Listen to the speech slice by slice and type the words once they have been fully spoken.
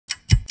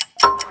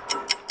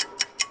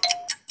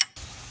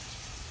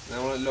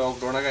നമ്മൾ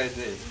ലോക്ക്ഡൗണൊക്കെ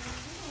ആയിട്ട്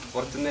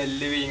കുറച്ച്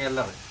നെല്ല്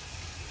വീങ്ങല്ലാണ്.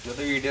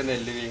 ഇന്നത്തെ വീഡിയോ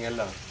നെല്ല്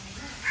വീങ്ങല്ലാണ്.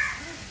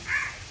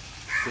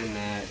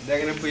 പിന്നെ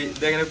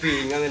ഇതെങ്ങനെ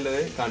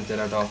പീങ്ങാന്നുള്ളത് കാണിച്ചു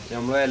തരാം കേട്ടോ.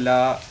 നമ്മൾ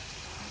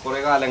കുറേ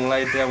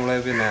കാലങ്ങളായിട്ട് നമ്മൾ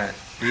പിന്നെ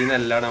ഈ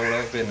നെല്ലാണ് നമ്മൾ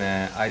പിന്നെ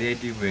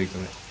അരിയായിട്ട്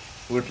ഉപയോഗിക്കുന്നത്.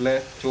 വീട്ടിലെ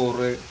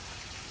ചോറ്,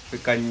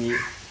 കഞ്ഞി,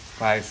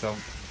 പായസം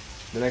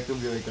ഇതിനൊക്കെ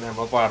ഉപയോഗിക്കുന്നത്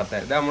നമ്മളെ പാടത്തെ.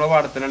 ഇത് നമ്മളെ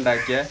പാടത്തിന്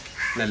ഉണ്ടാക്കിയ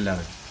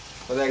നെല്ലാണ്.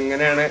 അപ്പോൾ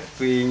അതെങ്ങനെയാണ്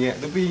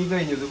ഇത് പീങ്ങി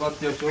കഴിഞ്ഞത് ഇപ്പോൾ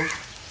അത്യാവശ്യം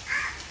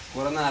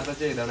കുറേ നേരത്തെ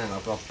ചെയ്താണ് ഞങ്ങൾ.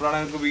 അപ്പോൾ അപ്പോഴാണ്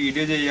ഞങ്ങൾക്ക്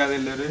വീഡിയോ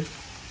ചെയ്യാന്നുള്ളൊരു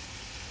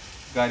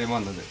കാര്യം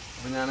വന്നത്.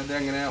 അപ്പോൾ ഞാനിത്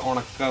എങ്ങനെ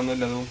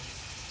ഉണക്കാന്നുള്ളതും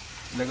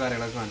ഇതിൻ്റെ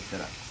കാര്യങ്ങളൊക്കെ കാണിച്ചു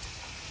തരാം.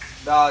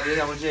 ഇതാദ്യം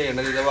നമ്മൾ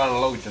ചെയ്യേണ്ടത് ഇത്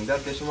വെള്ളം ഊറ്റണം. ഇത്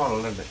അത്യാവശ്യം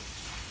വെള്ളമുണ്ട്,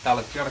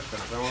 തിളച്ച്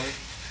കിടക്കണം. അപ്പോൾ നമ്മൾ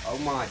അത്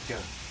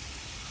മാറ്റണം.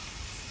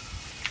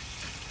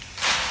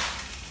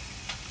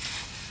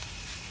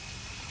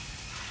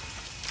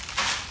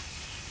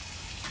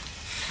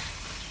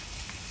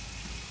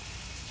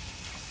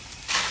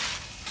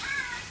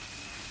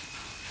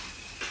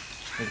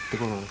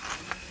 എടുത്തുകൊള്ളണം.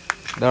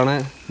 ഇതാണ്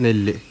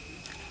നെല്ല്,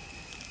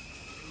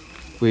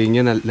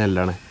 പുഴുങ്ങിയ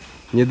നെല്ലാണ്.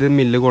 ഇനി ഇത്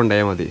മില്ല്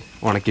കൊണ്ടുപോയാൽ മതി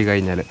ഉണക്കി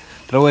കഴിഞ്ഞാൽ.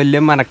 ഇത്ര വലിയ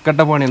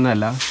മനക്കെട്ട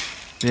പണിയൊന്നുമല്ല.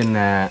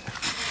 പിന്നെ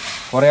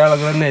കുറേ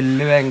ആളുകൾ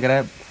നെല്ല് ഭയങ്കര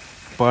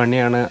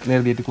പണിയാണ്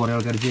എഴുതിയിട്ട് കുറേ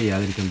ആൾക്കാർ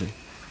ചെയ്യാതിരിക്കുന്നത്.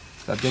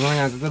 സത്യം പറഞ്ഞാൽ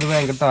ഞങ്ങൾക്ക് ഇത്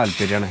ഭയങ്കര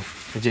താല്പര്യമാണ്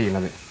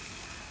ചെയ്യുന്നത്.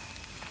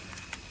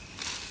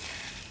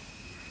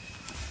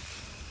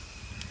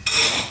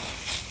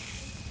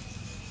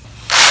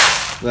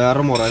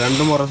 വേറെ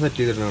രണ്ട് മുറ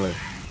സെറ്റ് ചെയ്തിട്ടുണ്ട്.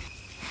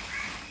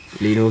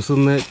 ലിനൂസ്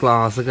ഇന്ന്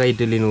ക്ലാസ്സൊക്കെ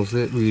ആയിട്ട്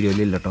ലിനൂസ്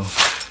വീഡിയോയിലില്ല കേട്ടോ.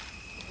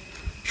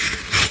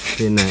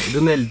 പിന്നെ ഇത്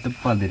നെൽത്ത്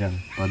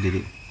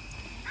പതിര്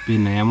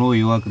പിന്നെ നമ്മൾ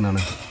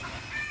ഒഴിവാക്കുന്നതാണ്.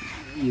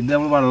 ഇത്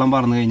നമ്മൾ വെള്ളം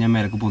പറന്ന് കഴിഞ്ഞാൽ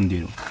മേലേക്ക് പൊന്തി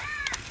വരും.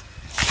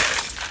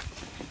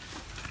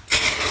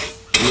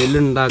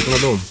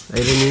 നെല്ലുണ്ടാക്കുന്നതും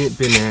അതിലിനി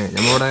പിന്നെ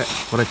നമ്മളിവിടെ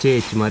കുറേ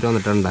ചേച്ചിമാർ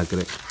വന്നിട്ടാണ്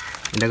ഉണ്ടാക്കല്.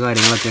 അതിൻ്റെ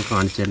കാര്യങ്ങളൊക്കെ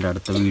കാണിച്ചിട്ടുണ്ട്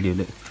അടുത്ത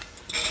വീഡിയോയിൽ.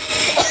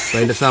 അപ്പോൾ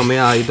അതിൻ്റെ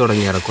സമയമായി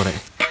തുടങ്ങിയാറ് കുറേ.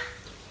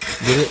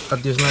 ഇതിൽ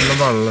അത്യാവശ്യം നല്ല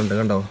വെള്ളമുണ്ട്,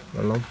 കണ്ടോ?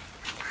 വെള്ളം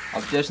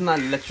അത്യാവശ്യം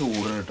നല്ല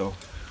ചൂടാണ് കേട്ടോ.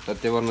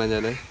 സത്യം പറഞ്ഞു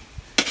കഴിഞ്ഞാൽ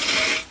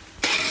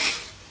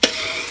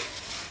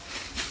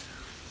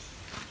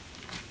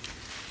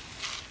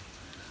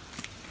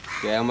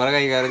ക്യാമറ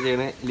കൈകാര്യം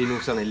ചെയ്യണ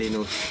ലിനൂസാണ്.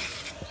 ലിനൂസ്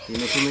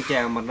ഇന്ന്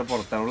ക്യാമറയുടെ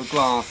പുറത്താണ്. നമ്മൾ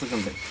ക്ലാസ്സൊക്കെ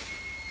ഉണ്ട്,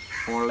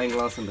 ഓൺലൈൻ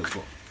ക്ലാസ് ഉണ്ട്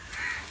ഇപ്പോൾ.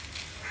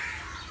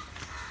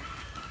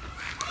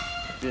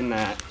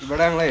 പിന്നെ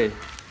ഇവിടെ ഞങ്ങളേ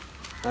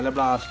നല്ല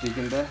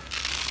പ്ലാസ്റ്റിക്കിൻ്റെ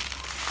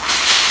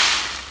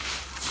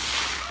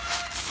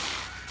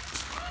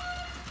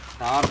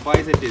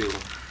ടാർപ്പായി സെറ്റ് ചെയ്തു.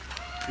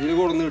 ഇതിൽ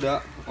കൊടുന്ന് ഇടുക,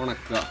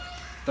 ഉണക്കുക,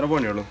 ഇത്ര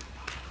പണിയുള്ളൂ.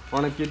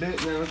 ഉണക്കിയിട്ട്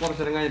ഞങ്ങൾ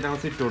കുറച്ച് നേരം കഴിഞ്ഞിട്ട് ഞങ്ങൾ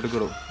സിറ്റോട്ട്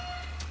ഇടും.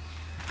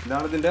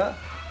 ഇതാണ് ഇതിൻ്റെ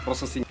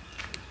പ്രോസസ്സിങ്.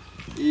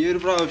 ഈ ഒരു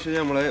പ്രാവശ്യം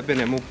നമ്മൾ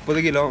പിന്നെ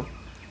 30 കിലോ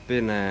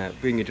പിന്നെ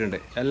പിങ്ങിയിട്ടുണ്ട്.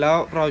 എല്ലാ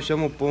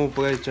പ്രാവശ്യവും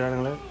 30 കഴിച്ചാണ്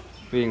ഞങ്ങൾ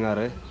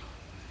പിങ്ങാറ്.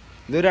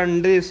 ഇത്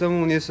 2 ദിവസം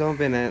 3 ദിവസം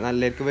പിന്നെ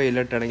നല്ലവർക്ക്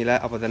വെയിലിട്ടാണെങ്കിൽ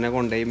അപ്പോൾ തന്നെ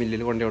കൊണ്ടുപോയി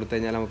മില്ലിൽ കൊണ്ടുപോയി കൊടുത്തു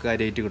കഴിഞ്ഞാൽ നമുക്ക്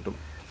അരിയായിട്ട് കിട്ടും.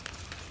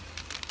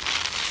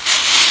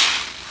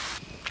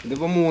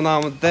 ഇതിപ്പോൾ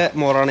 3ാമത്തെ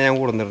മുറാണ് ഞാൻ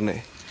കൊടുത്തിട്ടുണ്ട്.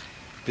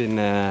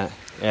 പിന്നെ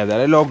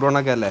ഏതായാലും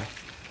ലോക്ക്ഡൗണൊക്കെ അല്ലേ,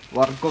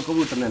 വർക്കൊക്കെ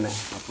വീട്ടിൽ നിന്ന് തന്നെ.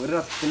 അപ്പോൾ ഒരു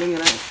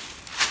റസ്റ്റിലിങ്ങനെ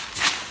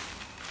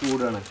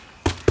കൂടുകയാണ്.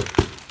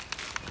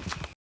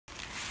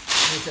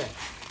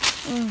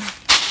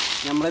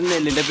 നമ്മുടെ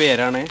നെല്ലിൻ്റെ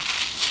പേരാണ്,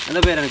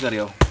 എന്താ പേര്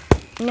എനിക്കറിയോ?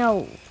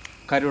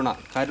 കരുണ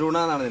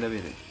എന്നാണ് ഇതിൻ്റെ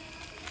പേര്.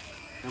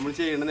 നമ്മൾ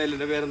ചെയ്യുന്ന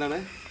നെല്ലിൻ്റെ പേരെന്താണ്?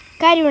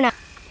 കരുണ.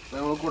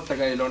 നമ്മൾ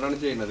കൊട്ടക്കൈയിലോണ്ടാണ്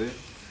ചെയ്യുന്നത്.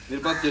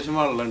 ഇതിലിപ്പോൾ അത്യാവശ്യം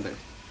വെള്ളമുണ്ട്.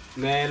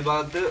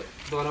 മേൽഭാഗത്ത്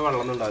തോനെ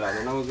വെള്ളമൊന്നും ഉണ്ടാവില്ല.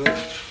 അതുകൊണ്ട് നമുക്ക്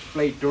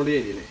പ്ലേറ്റ് കൊണ്ട്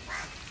ചെയ്തില്ലേ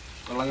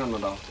വെള്ളം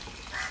കണ്ടുണ്ടാവും,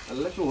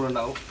 നല്ല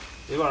ചൂടുണ്ടാവും.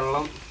 ഈ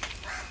വെള്ളം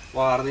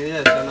വാർന്നതിന്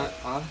ശേഷമാണ്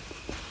ആ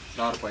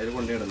ടാർപ്പായിൽ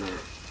കൊണ്ടിടുന്നത്.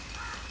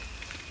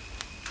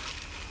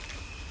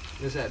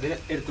 ഇതിന്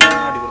എടുത്തു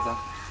കാട്ടി കൊടുത്താൽ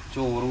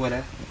ചോറ് പോലെ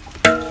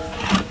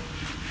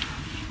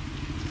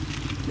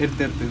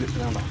എടുത്ത്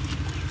കാണാം.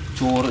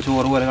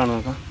 ചോറ് പോലെ കാണാൻ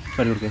നോക്കാം.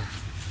 കടി കൊടുക്കുക.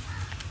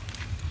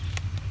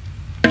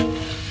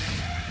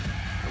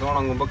 അത്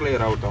ഉണങ്ങുമ്പോൾ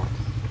ക്ലിയർ ആവട്ടോ.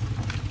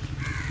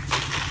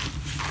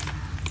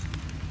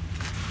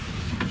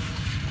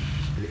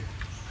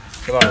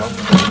 വെള്ളം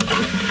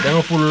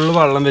ഞങ്ങൾ ഫുള്ള്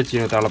വെള്ളം വെച്ച്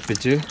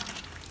തിളപ്പിച്ച്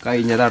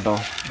കഴിഞ്ഞതാട്ടോ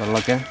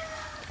വെള്ളമൊക്കെ.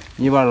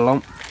 ഈ വെള്ളം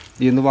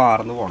ഇതിൽ നിന്ന്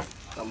വാർന്ന് പോകണം.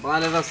 സംഭവം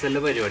നല്ല രസമുള്ള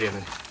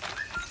പരിപാടിയാണ്.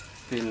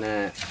 പിന്നെ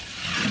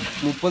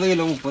 30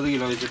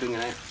 കിലോ വെച്ചിട്ട്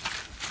ഇങ്ങനെ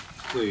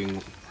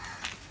കൊയ്യുന്നു.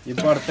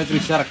 ഇപ്പോൾ അടുത്ത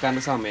കൃഷി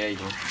ഇറക്കാൻ്റെ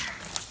സമയമായിരിക്കണം.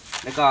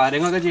 പിന്നെ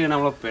കാര്യങ്ങളൊക്കെ ചെയ്യണം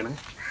നമ്മളൊപ്പമാണ്.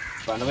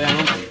 പണ്ട്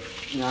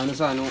ഞാനും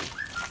സാനു,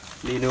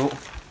 ലിനു,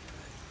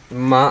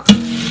 ഉമ്മ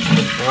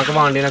നമ്മളൊക്കെ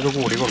വാണ്ടീനൊക്കെ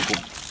കൂടി കൊടുക്കും.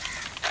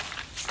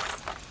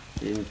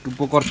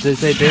 എനിക്കിപ്പോൾ കുറച്ച്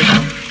ദിവസമായിട്ട്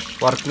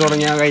വർക്ക്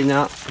തുടങ്ങിയാൽ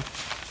കഴിഞ്ഞാൽ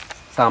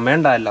സമയം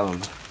ഉണ്ടാവില്ല.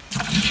 അതുകൊണ്ട്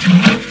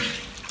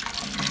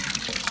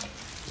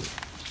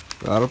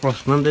വേറെ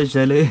പ്രശ്നം എന്താ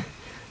വെച്ചാൽ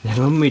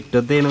ഞങ്ങൾ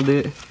മുറ്റത്തേനത്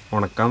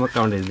ഉണക്കാൻ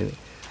വെക്കാൻ വേണ്ടിയിരുന്നത്.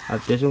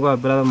 അത്യാവശ്യം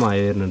കുഴപ്പമില്ലാതെ മഴ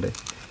വരുന്നുണ്ട്.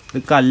 ഇത്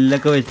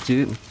കല്ലൊക്കെ വെച്ച്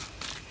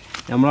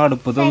നമ്മൾ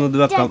അടുപ്പത്തൊന്നും ഇത്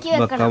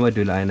വെക്കാൻ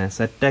പറ്റില്ല. അതിനെ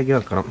സെറ്റാക്കി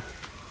വെക്കണം.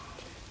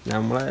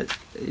 നമ്മളെ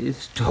ഈ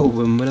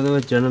സ്റ്റൗമ്മലൊന്നും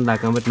വെച്ചാണ്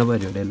ഉണ്ടാക്കാൻ പറ്റുന്ന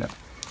പരിപാടിയല്ല.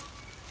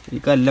 ഈ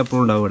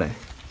കല്ലെപ്പോഴും ഉണ്ടാവും ഇവിടെ.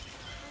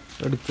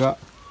 എടുക്കുക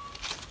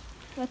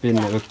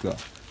പിന്നെ വെക്കുക.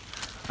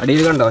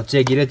 അടിയിൽ കണ്ടോ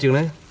ചകിരി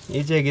വെച്ചിക്കണ്, ഈ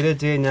ചെകിരി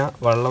വെച്ച് കഴിഞ്ഞാൽ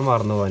വെള്ളം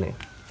വാർന്നു പോകാനേ.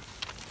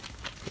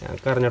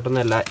 ഞങ്ങൾക്ക്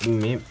അറിഞ്ഞിട്ടൊന്നുമല്ല,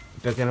 ഇമ്മയും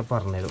ഇപ്പൊക്കെ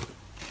പറഞ്ഞുതരും.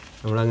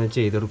 നമ്മളങ്ങനെ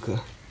ചെയ്തെടുക്കുക.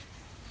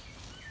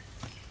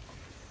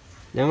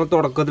 ഞങ്ങൾ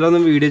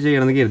തുടക്കത്തിലൊന്നും വീഡിയോ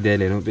ചെയ്യണമെന്ന്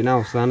കരുതിയായിരുന്നു. പിന്നെ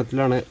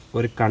അവസാനത്തിലാണ്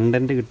ഒരു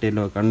കണ്ടൻറ്റ്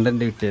കിട്ടിയല്ലോ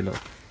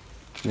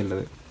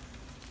എന്നുള്ളത്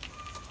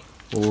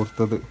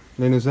ഓർത്തത്.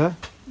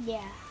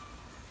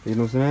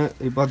 ലിനൂസിന്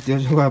ഇപ്പോൾ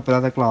അത്യാവശ്യം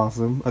കുഴപ്പമില്ലാത്ത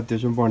ക്ലാസ്സും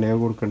അത്യാവശ്യം പണിയൊക്കെ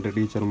കൊടുക്കുന്നുണ്ട്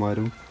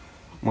ടീച്ചർമാരും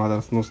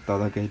മദർസ്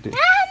ഉസ്താദൊക്കെ ആയിട്ട്.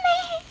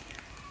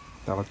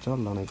 തിളച്ച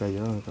വെള്ളമാണ്,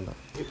 കയ്യിൽ നിൽക്കണ്ട.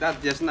 ഇത്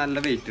അത്യാവശ്യം നല്ല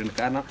വെയിറ്റ് ഉണ്ട്,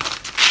 കാരണം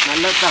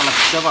നല്ല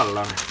തിളച്ച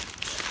വെള്ളമാണ്.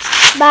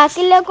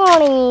 ബാക്കിലൊക്കെ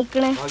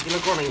ഉണങ്ങിയിരിക്കണേ.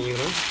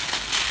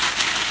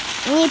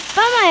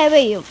 ഇപ്പം മഴ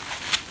പെയ്യും.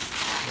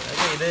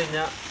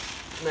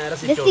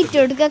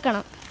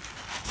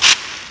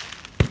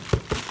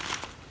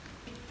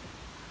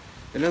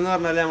 പിന്നെന്ന്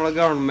പറഞ്ഞാൽ നമ്മളെ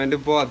ഗവൺമെന്റ്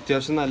ഇപ്പോൾ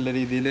അത്യാവശ്യം നല്ല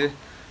രീതിയിൽ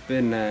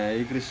പിന്നെ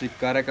ഈ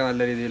കൃഷിക്കാരൊക്കെ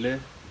നല്ല രീതിയിൽ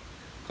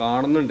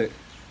കാണുന്നുണ്ട്.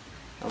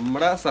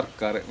 നമ്മുടെ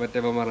സർക്കാർ മറ്റേ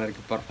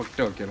പറഞ്ഞായിരിക്കും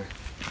പെർഫെക്റ്റ് ഓക്കെയാണ്.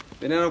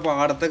 പിന്നെ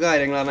പാടത്തെ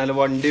കാര്യങ്ങൾ പറഞ്ഞാൽ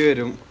വണ്ടി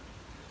വരും,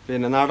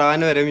 പിന്നെ നടാൻ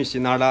വരെ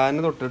മെഷീൻ, നടാൻ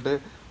തൊട്ടിട്ട്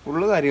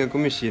ഫുള്ള്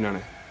കാര്യങ്ങൾക്കും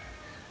മെഷീനാണ്.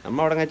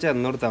 നമ്മൾ അവിടെ അങ്ങനെ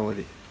ചെന്ന് കൊടുത്താൽ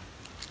മതി.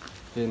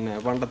 പിന്നെ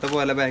പണ്ടത്തെ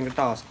പോലെ ഭയങ്കര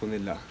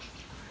ടാസ്ക്കൊന്നുമില്ല.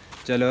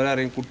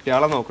 ചിലവരറിയും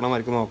കുട്ടികളെ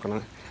നോക്കണമാർക്ക് നോക്കണം,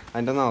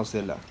 അതിൻ്റെ ഒന്നും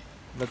ആവശ്യമില്ല.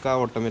 ഇതൊക്കെ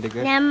ഓട്ടോമാറ്റിക്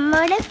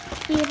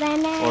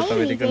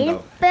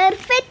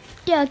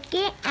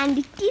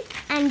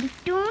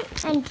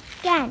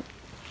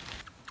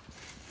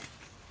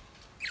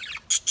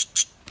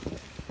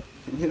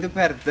ഇത്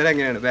പരത്തൽ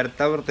എങ്ങനെയാണ്?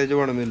 പരത്താൻ പ്രത്യേകിച്ച്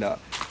പണിയൊന്നുമില്ല.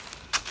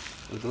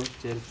 ഇത്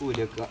ചെരുപ്പ്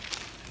ഊരിവെക്കുക,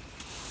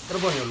 എത്ര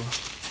പണിയുള്ളൂ.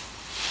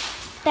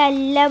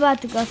 എല്ലാ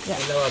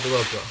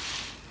ഭാഗത്തേക്ക്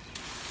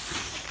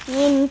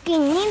എനിക്ക്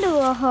ഇനിയുണ്ട്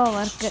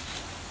ഹോംവർക്ക്.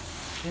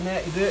 പിന്നെ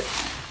ഇത്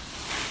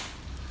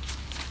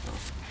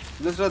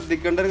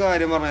ശ്രദ്ധിക്കേണ്ട ഒരു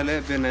കാര്യം പറഞ്ഞാൽ,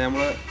 പിന്നെ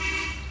നമ്മൾ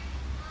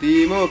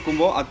തീമ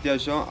വെക്കുമ്പോൾ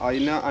അത്യാവശ്യം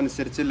അതിന്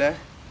അനുസരിച്ചുള്ള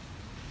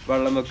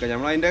വെള്ളം വെക്കുക.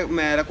 നമ്മൾ അതിൻ്റെ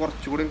മേലെ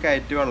കുറച്ചുകൂടി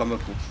കയറ്റി വെള്ളം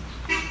വെക്കും.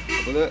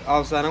 അപ്പോൾ ഇത്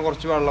അവസാനം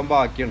കുറച്ച് വെള്ളം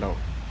ബാക്കിയുണ്ടാവും.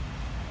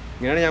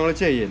 ഇങ്ങനെയാണ് ഞങ്ങൾ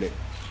ചെയ്യൽ.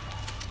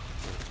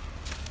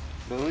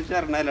 ഇതൊന്നും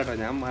ചേർന്നല്ല കേട്ടോ,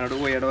 ഞാൻ അമ്മയോട്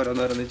പോയിട്ട്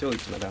ഓരോന്നോരോന്ന്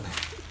ചോദിച്ചതാണ്.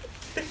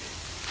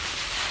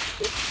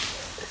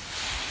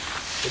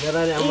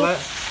 പിന്നെ നമ്മളെ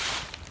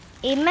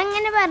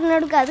ഇങ്ങനെ പറഞ്ഞു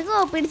കൊടുക്കുക, അത്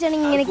കോപ്പി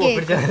അടിച്ചാണെങ്കിൽ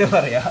ഇങ്ങനെ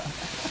പറയാ.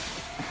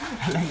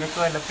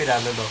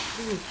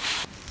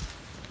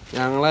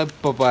 ഞങ്ങളെ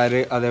ഇപ്പപ്പാര്,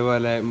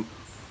 അതേപോലെ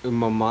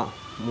ഉമ്മമ്മ,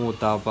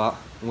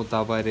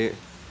 മൂത്താപ്പാര്,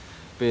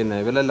 പിന്നെ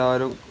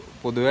ഇവരെല്ലാവരും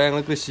പൊതുവെ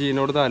ഞങ്ങൾ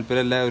കൃഷിനോട്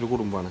താല്പര്യമുള്ള ഒരു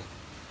കുടുംബമാണ്.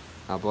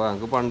 അപ്പോൾ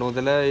ഞങ്ങൾക്ക് പണ്ട്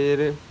മുതലേ ഈ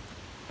ഒരു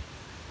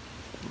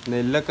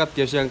നെല്ലൊക്കെ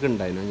അത്യാവശ്യം ഞങ്ങൾക്ക്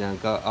ഉണ്ടായിരുന്നു,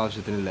 ഞങ്ങൾക്ക്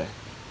ആവശ്യത്തിനില്ലേ.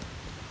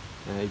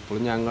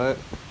 ഇപ്പോഴും ഞങ്ങൾ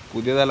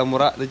പുതിയ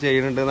തലമുറ ഇത്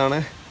ചെയ്യുന്നുണ്ടെന്നാണ്.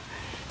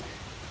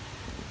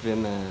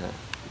 പിന്നെ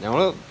ഞങ്ങൾ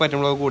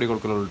പറ്റുമ്പോൾ കൂടി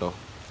കൊടുക്കലുള്ളൂ കേട്ടോ.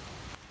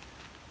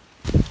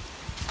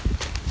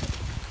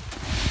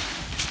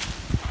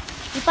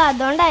 ഇപ്പം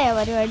അതുകൊണ്ടായോ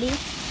പരിപാടി?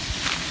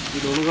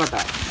 ഇതൊന്നും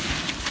കേട്ടാ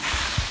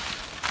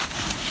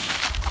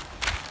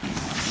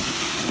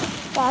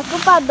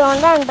കാക്കിപ്പം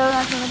അതുകൊണ്ടാണ് കേട്ടോ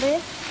കാക്കുന്നത്.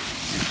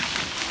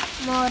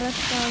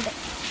 മോറത്തോണ്ട്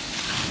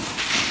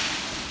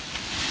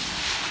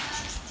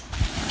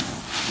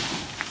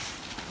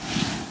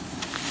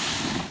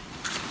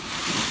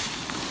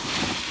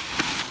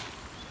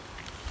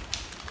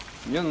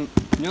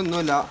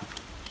ഇനിയൊന്നുമില്ല.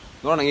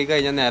 ഇത് ഉണങ്ങി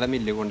കഴിഞ്ഞാൽ നേരെ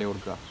മില്ലിൽ കൊണ്ടു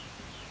കൊടുക്കുക,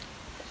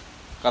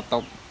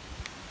 കത്തം.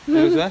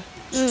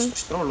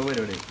 ഇത്ര ഉള്ളു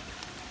പരിപാടി.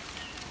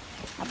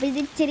 അപ്പൊ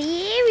ഇത്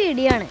ചെറിയ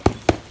വീഡിയോ ആണ്,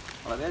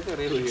 വളരെ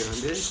ചെറിയ വീഡിയോ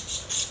ആണ്.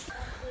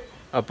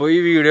 അപ്പോൾ ഈ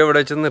വീഡിയോ ഇവിടെ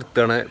വെച്ച്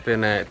നിർത്തുകയാണ്.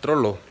 പിന്നെ ഇത്ര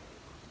ഉള്ളൂ.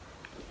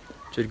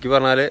 ചുരുക്കി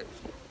പറഞ്ഞാൽ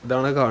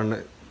ഇതാണ്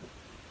കാണുന്നത്,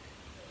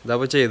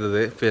 ഇതപ്പോൾ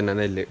ചെയ്തത് പിന്നെ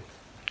നെല്ല്.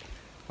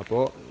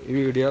 അപ്പോൾ ഈ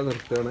വീഡിയോ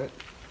നിർത്തുകയാണ്.